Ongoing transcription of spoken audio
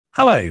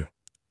Hello,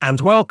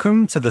 and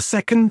welcome to the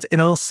second in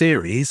our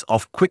series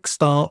of Quick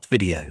Start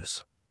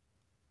videos.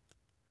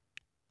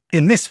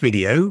 In this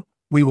video,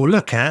 we will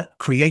look at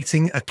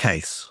creating a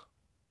case.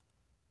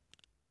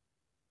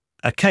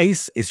 A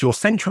case is your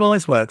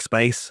centralized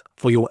workspace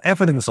for your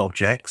evidence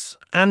objects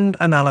and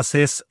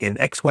analysis in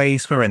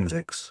X-Ways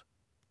Forensics.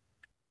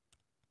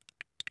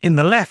 In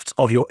the left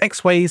of your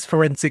X-Ways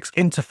Forensics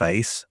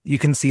interface, you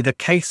can see the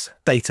case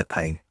data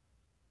pane.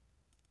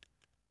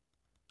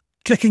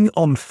 Clicking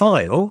on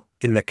File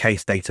in the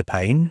case data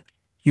pane,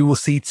 you will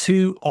see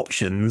two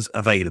options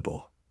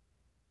available.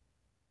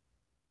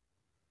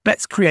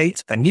 Let's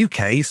create a new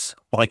case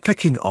by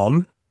clicking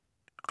on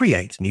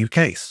Create New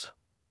Case.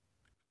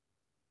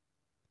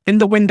 In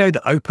the window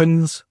that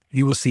opens,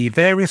 you will see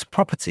various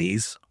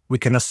properties we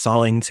can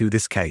assign to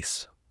this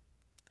case.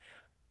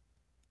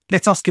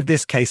 Let us give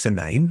this case a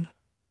name.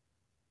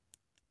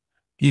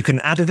 You can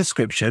add a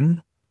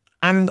description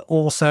and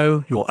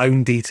also your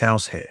own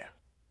details here.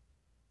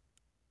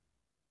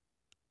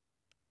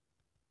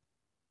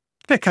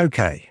 Click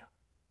OK.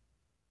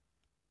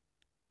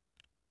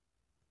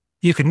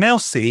 You can now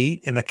see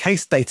in the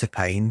case data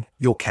pane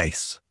your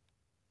case.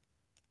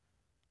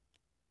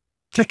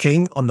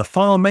 Clicking on the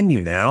File menu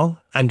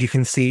now, and you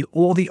can see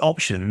all the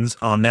options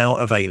are now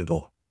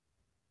available.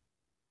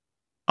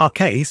 Our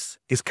case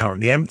is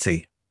currently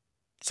empty,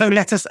 so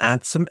let us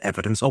add some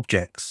evidence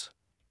objects.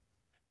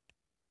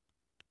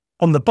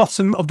 On the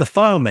bottom of the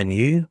File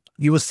menu,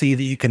 you will see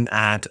that you can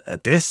add a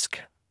disk,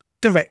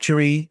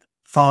 directory,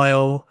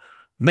 file,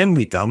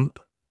 memory dump,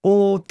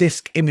 or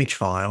disk image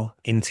file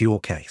into your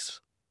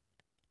case.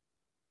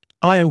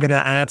 I am going to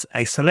add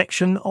a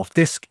selection of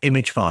disk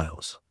image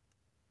files.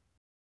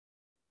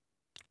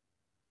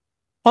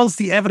 Once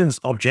the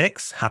evidence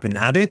objects have been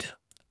added,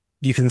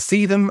 you can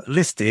see them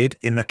listed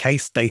in the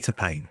case data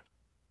pane.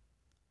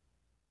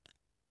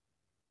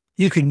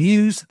 You can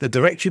use the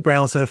directory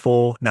browser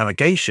for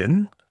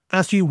navigation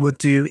as you would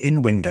do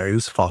in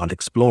Windows File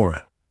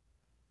Explorer.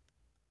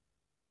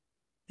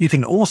 You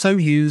can also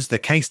use the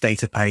case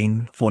data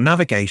pane for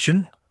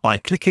navigation by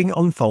clicking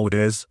on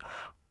folders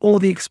or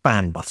the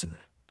expand button.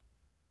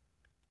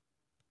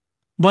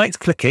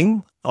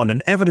 Right-clicking on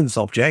an evidence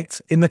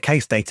object in the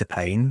case data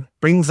pane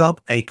brings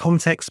up a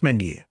context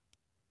menu.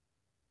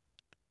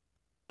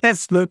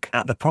 Let's look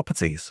at the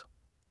properties.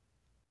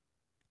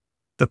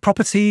 The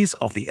properties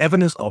of the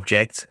evidence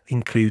object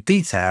include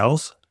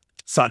details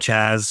such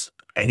as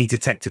any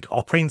detected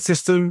operating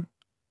system,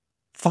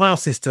 file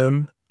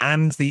system,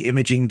 and the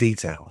imaging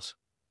details.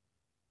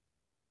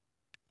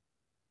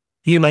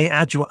 You may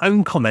add your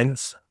own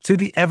comments to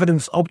the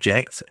evidence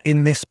object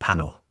in this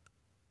panel.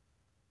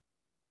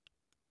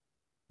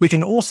 We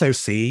can also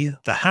see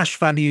the hash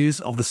values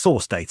of the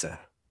source data.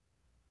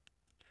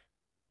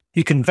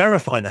 You can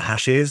verify the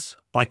hashes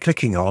by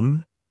clicking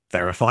on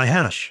Verify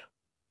Hash.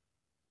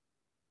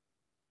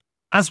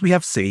 As we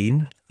have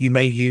seen, you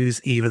may use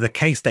either the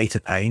case data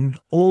pane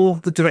or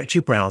the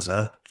directory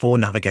browser for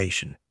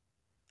navigation.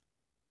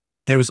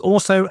 There is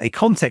also a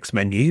context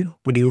menu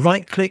when you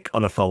right-click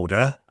on a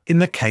folder in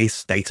the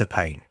case data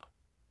pane.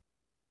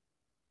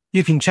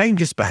 You can change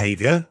this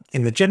behavior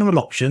in the general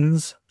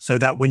options so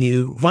that when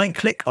you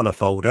right-click on a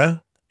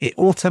folder, it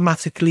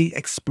automatically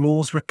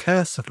explores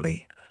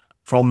recursively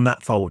from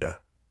that folder.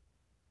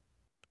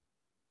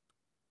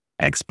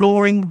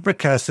 Exploring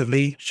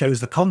recursively shows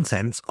the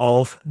contents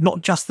of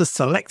not just the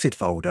selected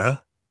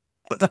folder,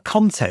 but the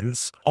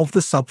contents of the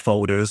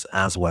subfolders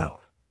as well.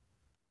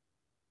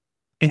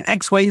 In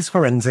X-Ways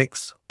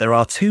Forensics, there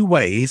are two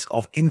ways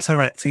of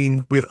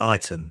interacting with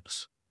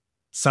items: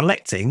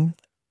 selecting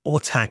or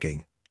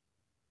tagging.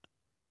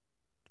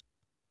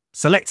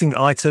 Selecting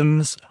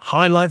items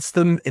highlights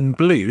them in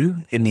blue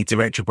in the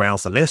directory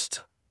browser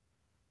list.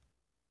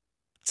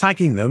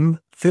 Tagging them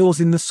fills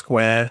in the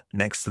square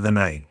next to the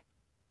name.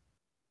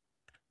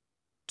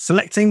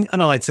 Selecting an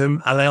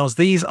item allows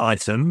these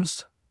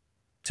items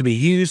to be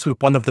used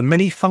with one of the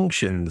many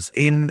functions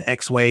in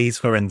X-Ways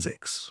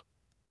Forensics.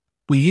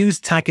 We use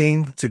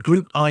tagging to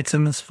group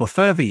items for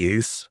further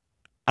use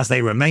as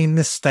they remain in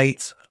this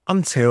state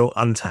until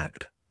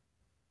untagged.